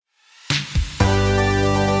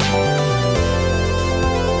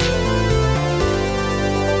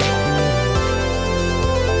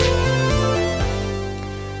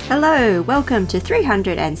Hello, welcome to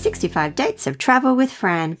 365 Dates of Travel with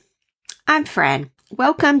Fran. I'm Fran.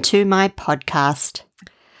 Welcome to my podcast.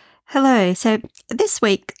 Hello, so this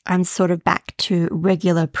week I'm sort of back to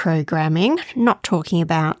regular programming, not talking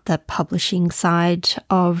about the publishing side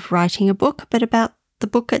of writing a book, but about the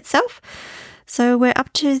book itself. So we're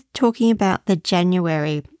up to talking about the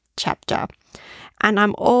January chapter, and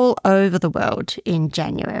I'm all over the world in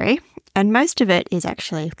January, and most of it is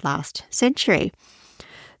actually last century.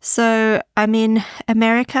 So I'm in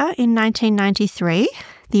America in 1993,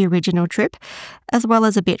 the original trip, as well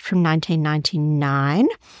as a bit from 1999.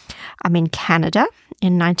 I'm in Canada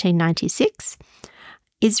in 1996,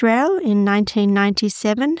 Israel in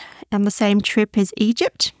 1997, on the same trip as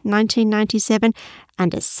Egypt, 1997,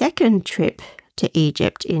 and a second trip to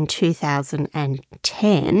Egypt in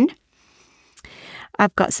 2010.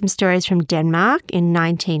 I've got some stories from Denmark in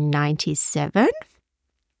 1997.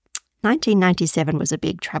 1997 was a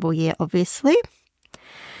big travel year, obviously.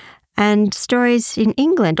 And stories in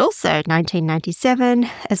England also, 1997,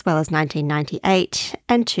 as well as 1998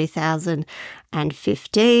 and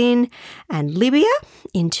 2015, and Libya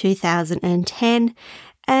in 2010,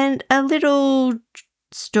 and a little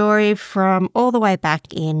story from all the way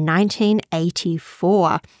back in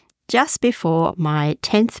 1984, just before my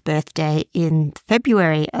 10th birthday in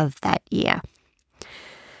February of that year.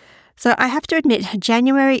 So I have to admit,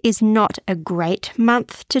 January is not a great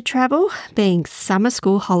month to travel, being summer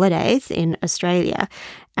school holidays in Australia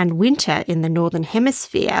and winter in the Northern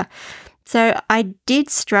Hemisphere. So I did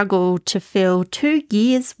struggle to fill 2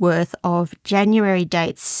 years' worth of January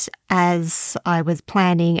dates as I was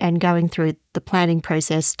planning and going through the planning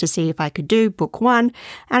process to see if I could do book 1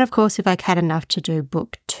 and, of course, if I had enough to do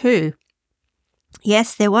book 2.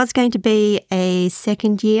 Yes, there was going to be a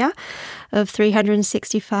second year of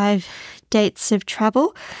 365 dates of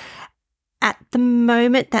travel. At the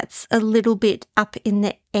moment, that's a little bit up in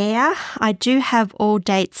the air. I do have all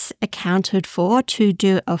dates accounted for to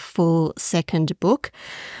do a full second book.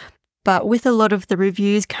 But with a lot of the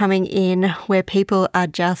reviews coming in where people are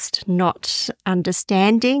just not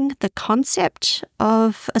understanding the concept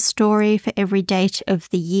of a story for every date of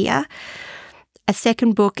the year, a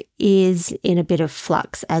second book is in a bit of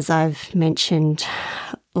flux, as I've mentioned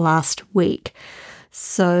last week.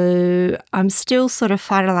 So I'm still sort of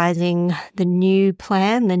finalising the new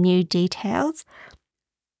plan, the new details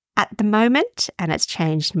at the moment, and it's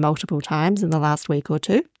changed multiple times in the last week or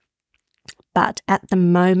two. But at the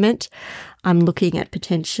moment, I'm looking at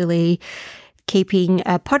potentially keeping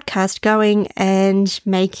a podcast going and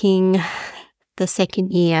making the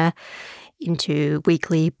second year into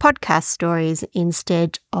weekly podcast stories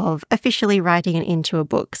instead of officially writing it into a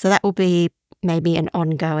book. So that will be maybe an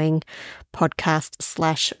ongoing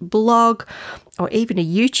podcast/blog or even a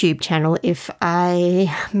YouTube channel if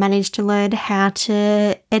I manage to learn how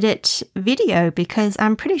to edit video, because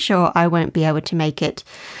I'm pretty sure I won't be able to make it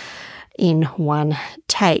in one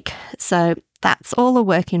take. So that's all a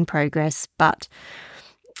work in progress, but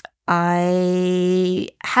I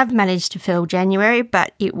have managed to fill January,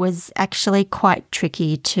 but it was actually quite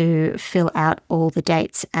tricky to fill out all the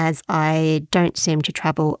dates as I don't seem to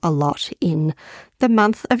travel a lot in the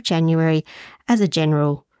month of January as a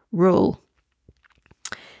general rule.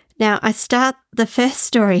 Now, I start the first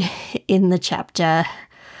story in the chapter.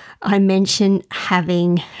 I mention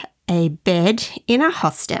having a bed in a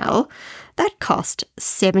hostel that cost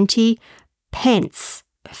 70 pence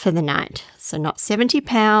for the night. So not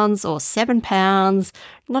 £70 or £7,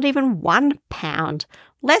 not even £1,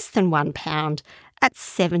 less than £1 at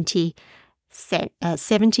 70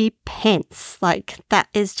 pence. Like, that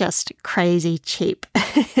is just crazy cheap.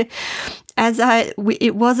 It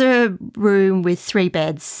was a room with 3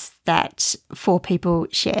 beds that 4 people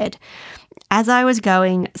shared. As I was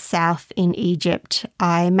going south in Egypt,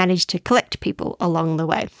 I managed to collect people along the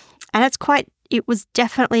way. And it was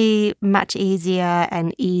definitely much easier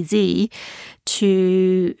and easy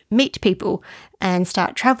to meet people and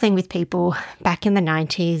start traveling with people back in the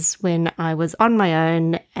 90s when I was on my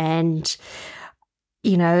own. And,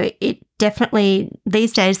 you know, it definitely,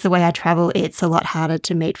 these days, the way I travel, it's a lot harder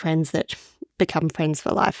to meet friends that become friends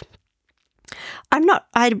for life.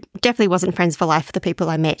 I definitely wasn't friends for life with the people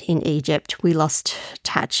I met in Egypt. We lost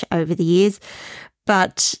touch over the years,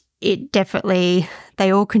 but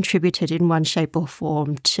they all contributed in one shape or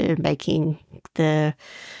form to making the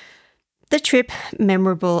trip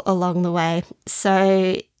memorable along the way.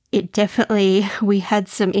 So we had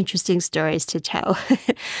some interesting stories to tell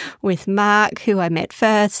with Mark, who I met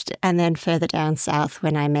first, and then further down south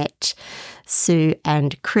when I met Sue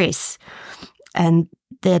and Chris. And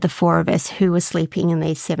they're the 4 of us who were sleeping in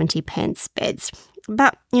these 70 pence beds.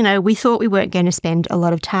 But, we thought we weren't going to spend a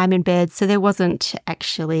lot of time in bed, so there wasn't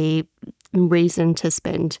actually reason to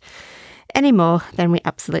spend any more than we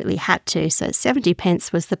absolutely had to. So 70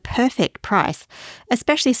 pence was the perfect price,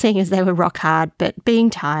 especially seeing as they were rock hard, but being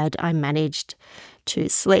tired, I managed to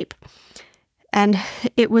sleep. And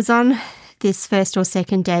it was on this first or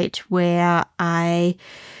second date where I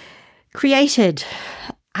created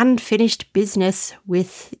unfinished business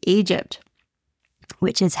with Egypt,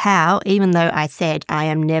 which is how, even though I said I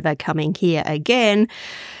am never coming here again,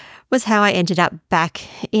 was how I ended up back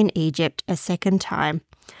in Egypt a second time.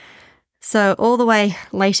 So all the way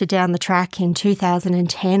later down the track in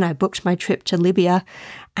 2010, I booked my trip to Libya,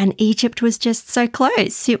 and Egypt was just so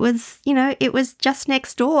close. It was, it was just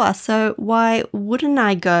next door. So why wouldn't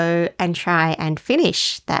I go and try and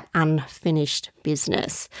finish that unfinished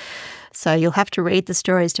business? So you'll have to read the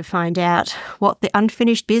stories to find out what the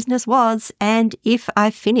unfinished business was and if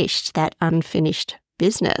I finished that unfinished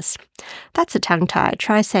business. That's a tongue tie.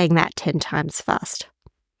 Try saying that 10 times fast.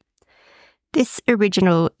 This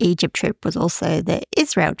original Egypt trip was also the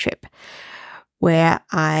Israel trip, where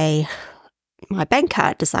my bank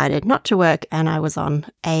card decided not to work and I was on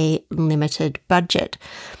a limited budget.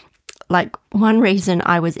 Like, one reason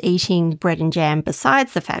I was eating bread and jam,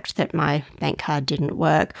 besides the fact that my bank card didn't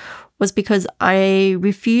work, was because I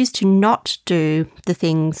refused to not do the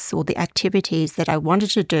things or the activities that I wanted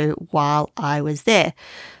to do while I was there.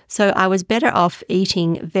 So I was better off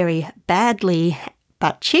eating very badly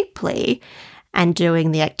but cheaply and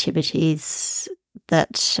doing the activities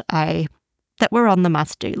that were on the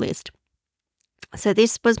must-do list. So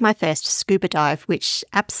this was my first scuba dive, which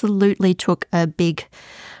absolutely took a big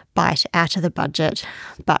bite out of the budget,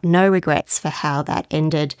 but no regrets for how that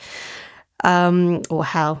ended, no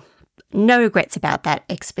regrets about that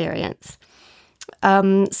experience.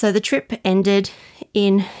 So the trip ended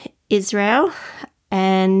in Israel,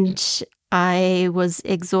 and I was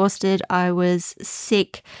exhausted. I was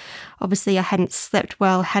sick. Obviously, I hadn't slept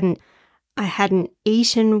well. I hadn't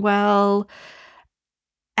eaten well,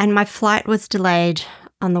 and my flight was delayed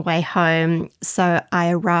on the way home. So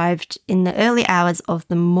I arrived in the early hours of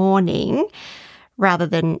the morning rather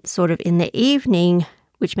than sort of in the evening,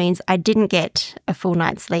 which means I didn't get a full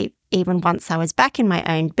night's sleep even once I was back in my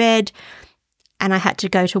own bed. And I had to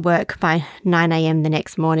go to work by 9 a.m. the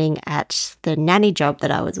next morning at the nanny job that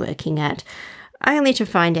I was working at, only to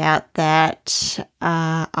find out that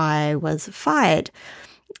I was fired.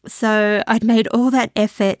 So I'd made all that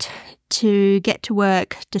effort to get to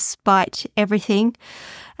work despite everything,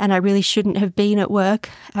 and I really shouldn't have been at work.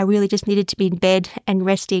 I really just needed to be in bed and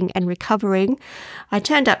resting and recovering. I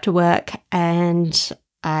turned up to work and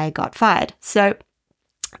I got fired. So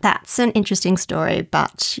that's an interesting story,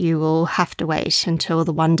 but you will have to wait until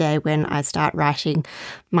the one day when I start writing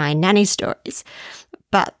my nanny stories.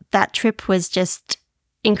 But that trip was just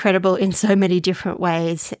incredible in so many different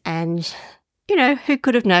ways, and, who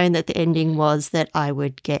could have known that the ending was that I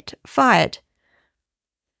would get fired?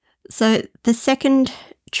 So the second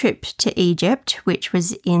trip to Egypt, which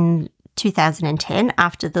was in 2010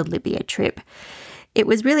 after the Libya trip, it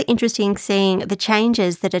was really interesting seeing the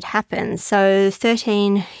changes that had happened. So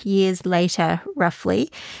 13 years later, roughly,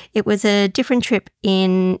 it was a different trip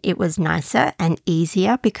it was nicer and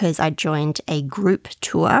easier because I joined a group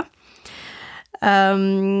tour.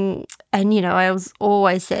 And, I was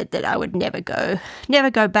always said that I would never go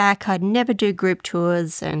back. I'd never do group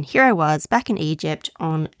tours. And here I was back in Egypt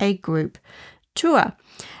on a group tour.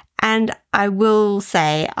 And I will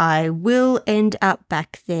say I will end up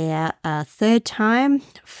back there a third time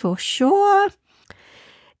for sure.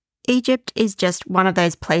 Egypt is just one of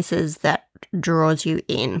those places that draws you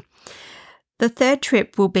in. The third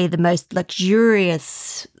trip will be the most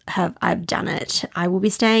luxurious I've done it. I will be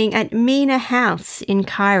staying at Mina House in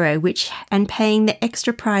Cairo, and paying the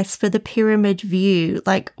extra price for the pyramid view.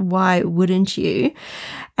 Like, why wouldn't you?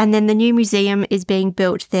 And then the new museum is being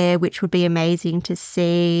built there, which would be amazing to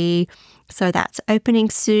see. So that's opening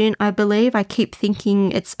soon, I believe. I keep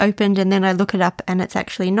thinking it's opened and then I look it up and it's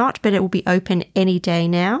actually not, but it will be open any day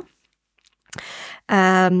now.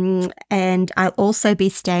 And I'll also be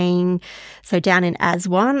staying, down in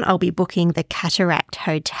Aswan, I'll be booking the Cataract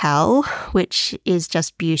Hotel, which is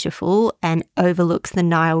just beautiful and overlooks the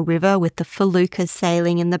Nile River with the felucca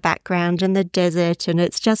sailing in the background and the desert, and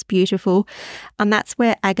it's just beautiful. And that's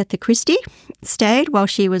where Agatha Christie stayed while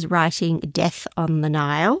she was writing Death on the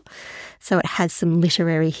Nile. So it has some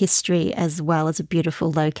literary history as well as a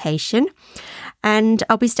beautiful location. And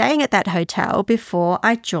I'll be staying at that hotel before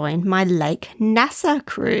I join my Lake Nasser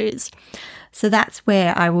cruise. So that's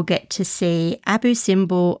where I will get to see Abu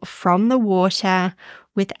Simbel from the water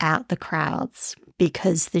without the crowds.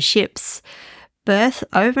 because the ships berth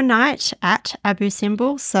overnight at Abu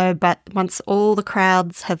Simbel. So, but once all the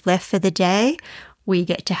crowds have left for the day, we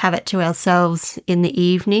get to have it to ourselves in the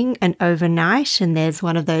evening and overnight. And there's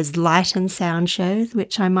one of those light and sound shows,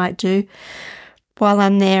 which I might do while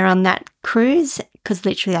I'm there on that cruise, because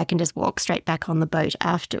literally I can just walk straight back on the boat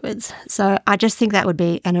afterwards. So I just think that would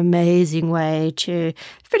be an amazing way to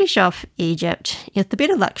finish off Egypt with a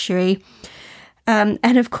bit of luxury.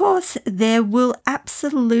 And of course, there will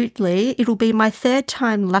absolutely, it'll be my third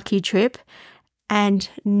time lucky trip, and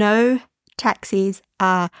no taxis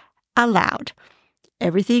are allowed.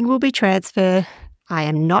 Everything will be transfer. I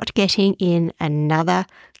am not getting in another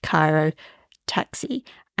Cairo taxi,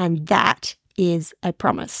 and that is a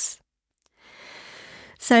promise.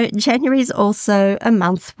 So January is also a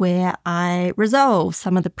month where I resolve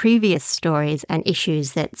some of the previous stories and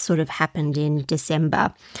issues that sort of happened in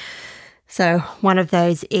December. So one of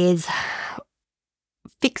those is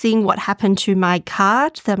fixing what happened to my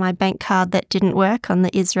card, my bank card that didn't work on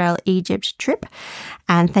the Israel-Egypt trip.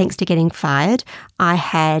 And thanks to getting fired, I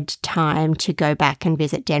had time to go back and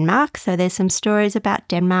visit Denmark. So there's some stories about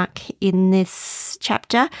Denmark in this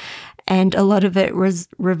chapter, and a lot of it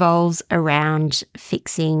revolves around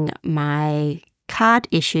fixing my card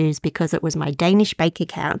issues because it was my Danish bank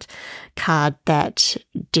account card that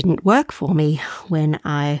didn't work for me when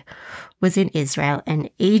I was in Israel and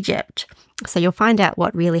Egypt. So you'll find out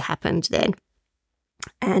what really happened then.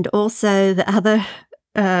 And also the other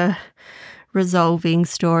resolving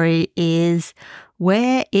story is,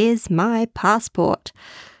 where is my passport?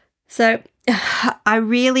 So I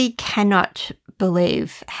really cannot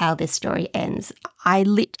believe how this story ends.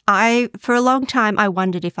 I for a long time I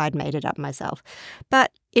wondered if I'd made it up myself,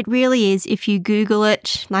 but it really is. If you Google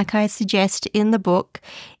it, like I suggest in the book,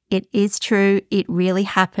 it is true. It really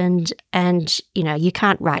happened, and you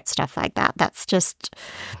can't write stuff like that. That's just,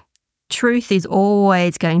 truth is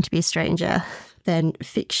always going to be stranger than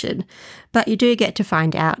fiction. But you do get to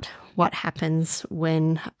find out what happens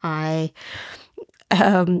when or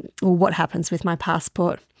what happens with my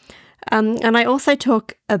passport. And I also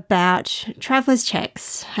talk about traveller's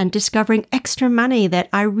checks and discovering extra money that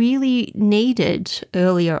I really needed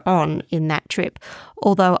earlier on in that trip,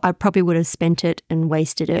 although I probably would have spent it and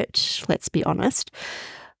wasted it, let's be honest.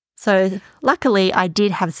 So luckily I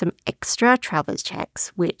did have some extra traveller's checks,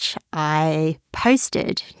 which I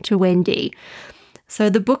posted to Wendy. So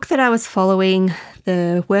the book that I was following,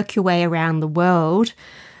 the Work Your Way Around the World,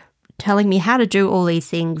 telling me how to do all these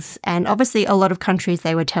things. And obviously a lot of countries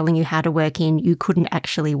they were telling you how to work in, you couldn't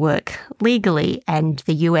actually work legally. And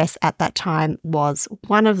the US at that time was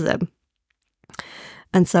one of them.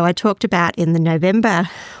 And so I talked about in the November,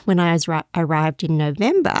 when I arrived in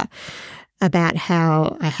November, about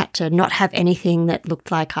how I had to not have anything that looked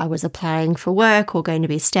like I was applying for work or going to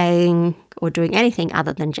be staying or doing anything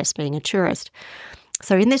other than just being a tourist.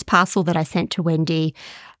 So in this parcel that I sent to Wendy,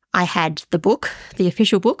 I had the book, the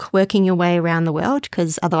official book, Working Your Way Around the World,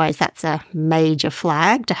 because otherwise that's a major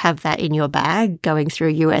flag to have that in your bag going through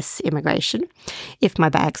US immigration if my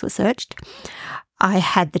bags were searched. I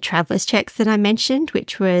had the traveller's checks that I mentioned,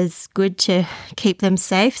 which was good to keep them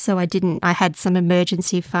safe, so I had some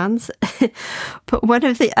emergency funds. But one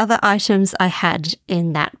of the other items I had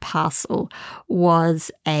in that parcel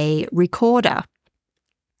was a recorder,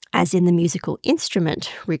 as in the musical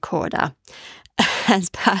instrument recorder. As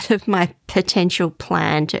part of my potential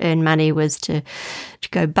plan to earn money was to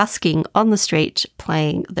go busking on the street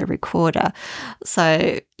playing the recorder.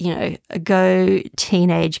 So, go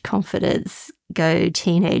teenage confidence, go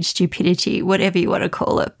teenage stupidity, whatever you want to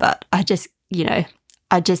call it. But I just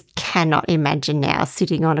cannot imagine now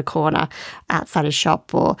sitting on a corner outside a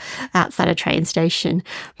shop or outside a train station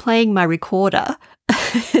playing my recorder,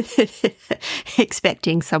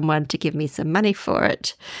 expecting someone to give me some money for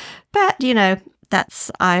it. But,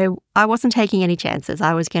 I wasn't taking any chances.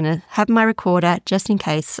 I was going to have my recorder just in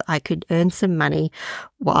case I could earn some money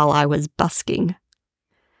while I was busking.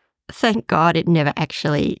 Thank God it never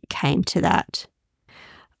actually came to that.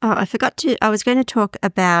 Oh, I was going to talk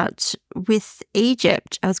about, with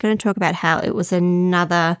Egypt, I was going to talk about how it was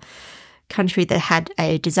another country that had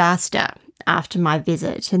a disaster after my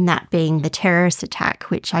visit, and that being the terrorist attack,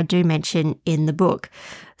 which I do mention in the book.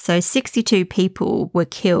 So 62 people were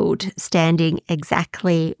killed standing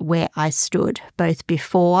exactly where I stood, both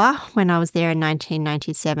before, when I was there in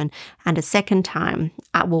 1997, and a second time,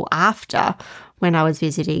 after, when I was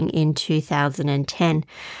visiting in 2010.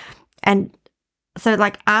 And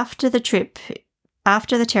so, after the trip,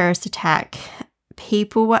 after the terrorist attack,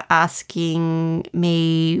 people were asking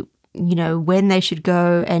me when they should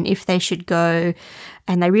go and if they should go,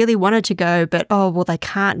 and they really wanted to go, but they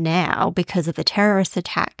can't now because of the terrorist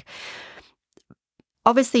attack.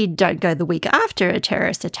 Obviously, don't go the week after a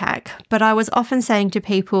terrorist attack, but I was often saying to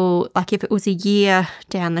people, like if it was a year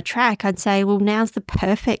down the track, I'd say, well, now's the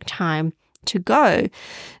perfect time to go.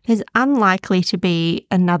 There's unlikely to be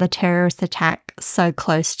another terrorist attack so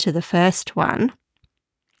close to the first one,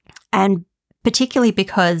 and particularly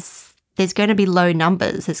because there's going to be low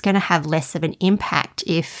numbers. It's going to have less of an impact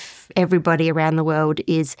if everybody around the world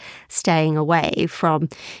is staying away from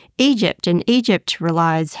Egypt, and Egypt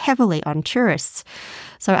relies heavily on tourists.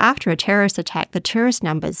 So after a terrorist attack, the tourist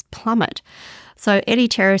numbers plummet. So any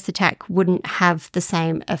terrorist attack wouldn't have the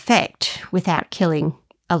same effect without killing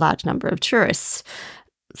a large number of tourists.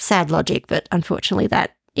 Sad logic, but unfortunately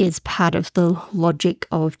that is part of the logic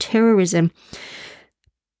of terrorism.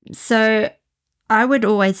 So I would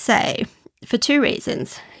always say, for two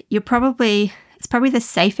reasons, it's probably the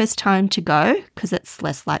safest time to go because it's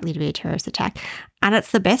less likely to be a terrorist attack, and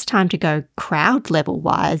it's the best time to go crowd level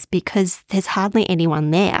wise because there's hardly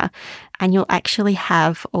anyone there, and you'll actually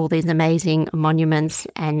have all these amazing monuments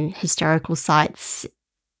and historical sites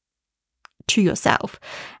to yourself.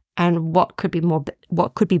 And what could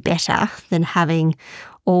be better than having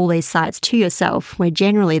all these sites to yourself where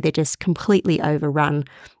generally they're just completely overrun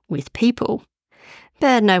with people?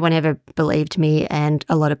 But no one ever believed me, and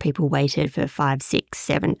a lot of people waited for 5, 6,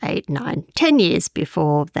 7, 8, 9, 10 years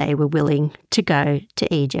before they were willing to go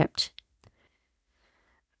to Egypt.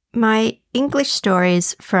 My English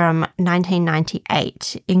stories from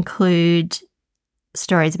 1998 include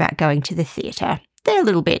stories about going to the theatre. They're a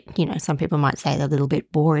little bit, some people might say they're a little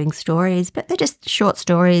bit boring stories, but they're just short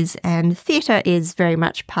stories, and theatre is very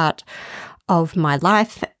much part of my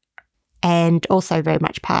life and also very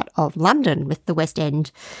much part of London, with the West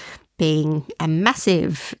End being a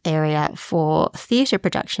massive area for theatre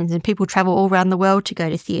productions, and people travel all around the world to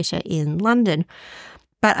go to theatre in London.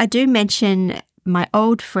 But I do mention my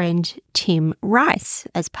old friend Tim Rice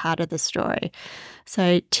as part of the story.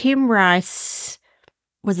 So Tim Rice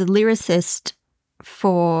was a lyricist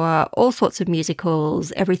for all sorts of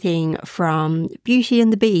musicals, everything from Beauty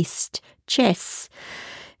and the Beast, Chess,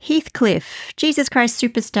 Heathcliff, Jesus Christ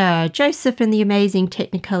Superstar, Joseph and the Amazing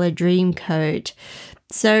Technicolor Dreamcoat.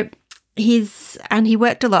 So he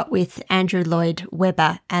worked a lot with Andrew Lloyd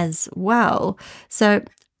Webber as well. So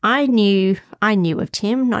I knew of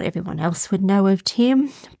Tim. Not everyone else would know of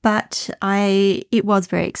Tim, but it was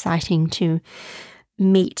very exciting to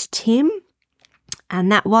meet Tim.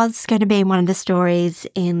 And that was going to be one of the stories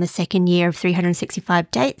in the second year of 365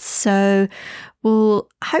 Dates. So we'll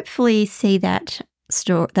hopefully see that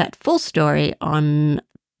full story on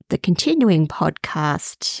the continuing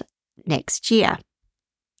podcast next year.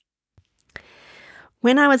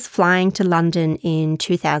 When I was flying to London in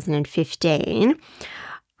 2015,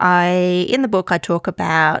 in the book I talk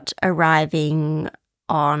about arriving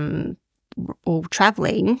on or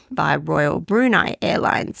travelling by Royal Brunei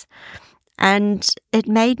Airlines. And it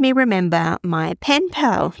made me remember my pen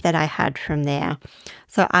pal that I had from there.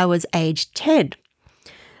 So I was aged 10.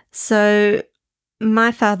 So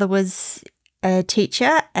my father was a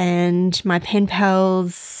teacher and my pen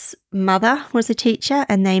pal's mother was a teacher,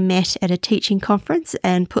 and they met at a teaching conference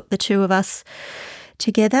and put the two of us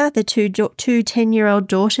together, the two 10-year-old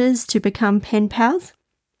daughters, to become pen pals.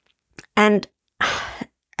 And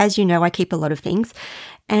as you know, I keep a lot of things,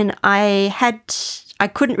 and I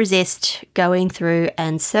couldn't resist going through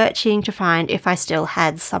and searching to find if I still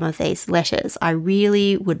had some of these letters. I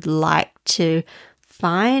really would like to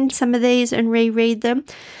find some of these and reread them,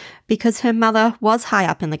 because her mother was high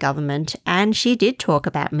up in the government and she did talk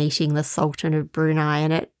about meeting the Sultan of Brunei,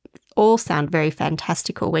 and it all sound very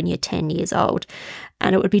fantastical when you're 10 years old,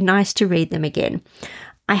 and it would be nice to read them again.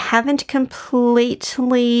 I haven't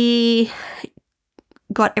completely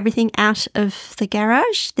got everything out of the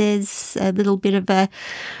garage. There's a little bit of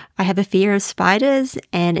I have a fear of spiders,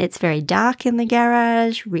 and it's very dark in the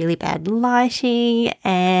garage, really bad lighting,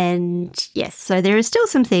 and yes, so there are still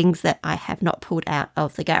some things that I have not pulled out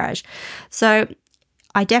of the garage. So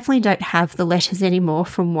I definitely don't have the letters anymore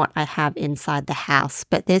from what I have inside the house,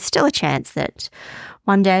 but there's still a chance that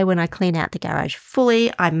one day when I clean out the garage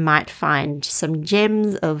fully, I might find some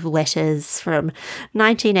gems of letters from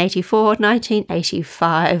 1984,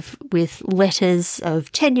 1985, with letters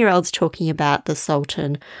of 10-year-olds talking about the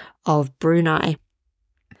Sultan of Brunei.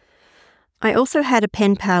 I also had a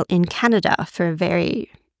pen pal in Canada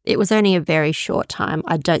it was only a very short time.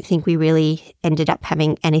 I don't think we really ended up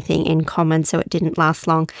having anything in common, so it didn't last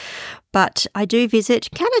long. But I do visit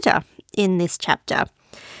Canada in this chapter.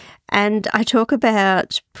 And I talk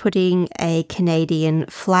about putting a Canadian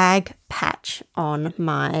flag patch on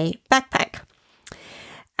my backpack.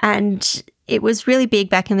 And it was really big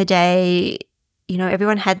back in the day. You know,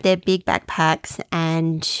 everyone had their big backpacks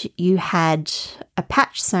and you had a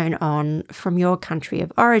patch sewn on from your country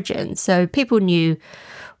of origin. So people knew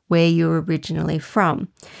where you were originally from.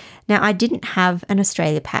 Now, I didn't have an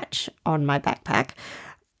Australia patch on my backpack.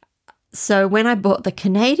 So when I bought the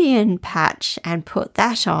Canadian patch and put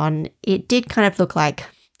that on, it did kind of look like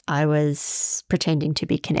I was pretending to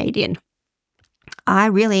be Canadian. I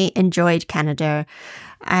really enjoyed Canada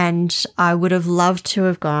and I would have loved to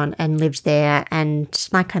have gone and lived there. And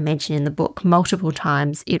like I mentioned in the book multiple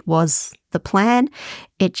times, it was the plan.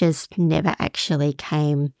 It just never actually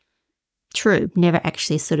came true, never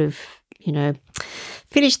actually sort of,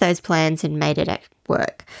 finished those plans and made it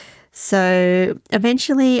work. So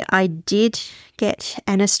eventually I did get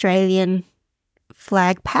an Australian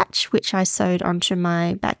flag patch, which I sewed onto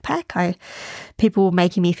my backpack. People were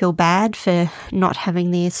making me feel bad for not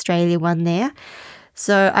having the Australia one there.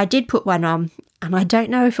 So I did put one on, and I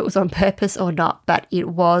don't know if it was on purpose or not, but it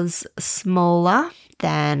was smaller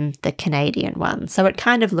than the Canadian one. So it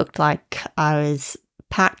kind of looked like I was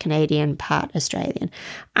part Canadian, part Australian.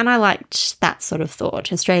 And I liked that sort of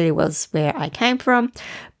thought. Australia was where I came from,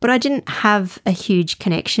 but I didn't have a huge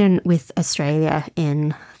connection with Australia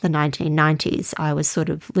in the 1990s. I was sort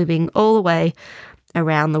of living all the way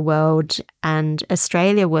around the world, and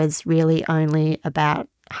Australia was really only about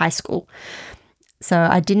high school. So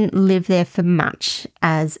I didn't live there for much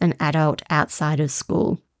as an adult outside of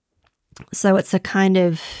school. So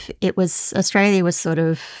Australia was sort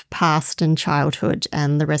of past and childhood,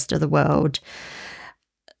 and the rest of the world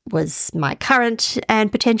was my current,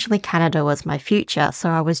 and potentially Canada was my future.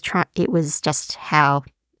 So it was just how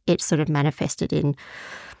it sort of manifested in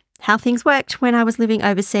how things worked when I was living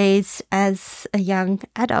overseas as a young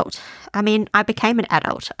adult. I mean, I became an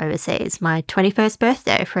adult overseas. My 21st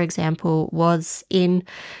birthday, for example, was in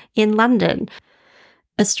London.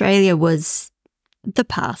 Australia was the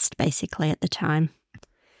past, basically, at the time.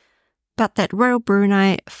 But that Royal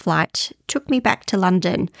Brunei flight took me back to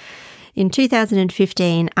London in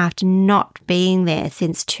 2015 after not being there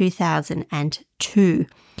since 2002,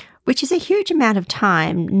 which is a huge amount of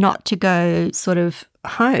time not to go sort of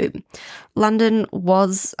home. London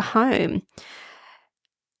was home.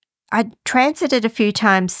 I transited a few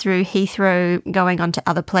times through Heathrow going on to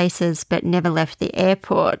other places, but never left the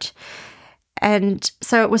airport. And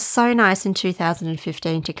so it was so nice in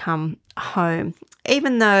 2015 to come home,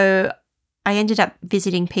 even though I ended up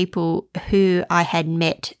visiting people who I had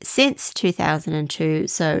met since 2002,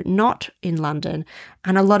 so not in London.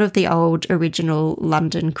 And a lot of the old original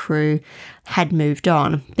London crew had moved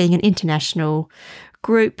on. Being an international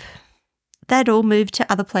group, they'd all moved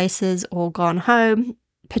to other places or gone home,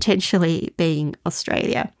 potentially being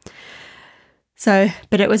Australia.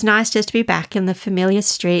 But it was nice just to be back in the familiar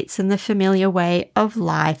streets and the familiar way of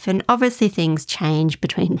life. And obviously things change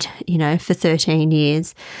between, for 13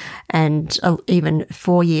 years and even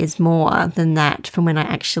 4 years more than that from when I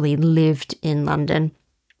actually lived in London.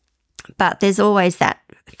 But there's always that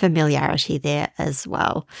familiarity there as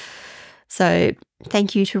well. So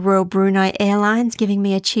thank you to Royal Brunei Airlines giving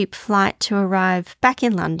me a cheap flight to arrive back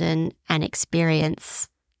in London and experience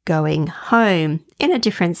going home in a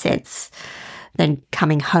different sense than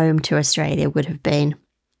coming home to Australia would have been.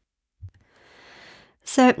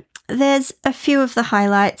 So there's a few of the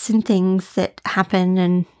highlights and things that happen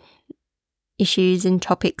and issues and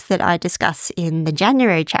topics that I discuss in the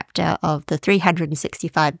January chapter of the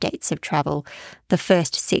 365 Dates of Travel, the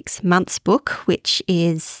first 6 months book, which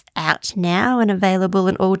is out now and available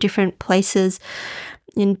in all different places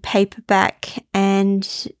in paperback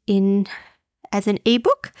and as an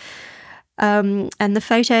ebook. And the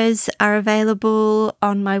photos are available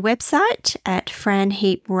on my website at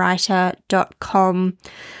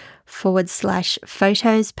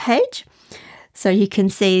franheapwriter.com/photos page. So you can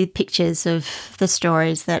see pictures of the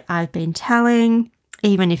stories that I've been telling.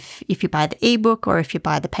 Even if you buy the ebook or if you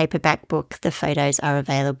buy the paperback book, the photos are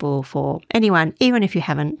available for anyone, even if you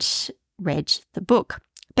haven't read the book.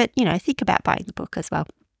 But, think about buying the book as well.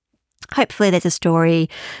 Hopefully there's a story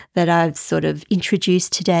that I've sort of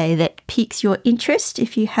introduced today that piques your interest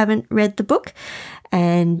if you haven't read the book,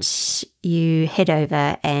 and you head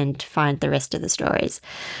over and find the rest of the stories.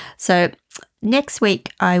 So next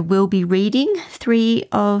week I will be reading 3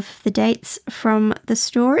 of the dates from the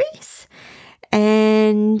stories,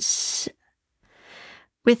 and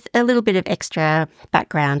with a little bit of extra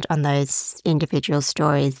background on those individual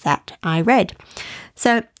stories that I read.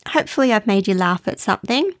 So hopefully I've made you laugh at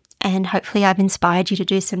something. and hopefully I've inspired you to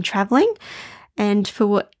do some travelling. And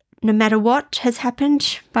no matter what has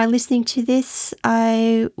happened by listening to this,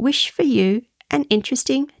 I wish for you an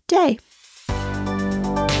interesting day.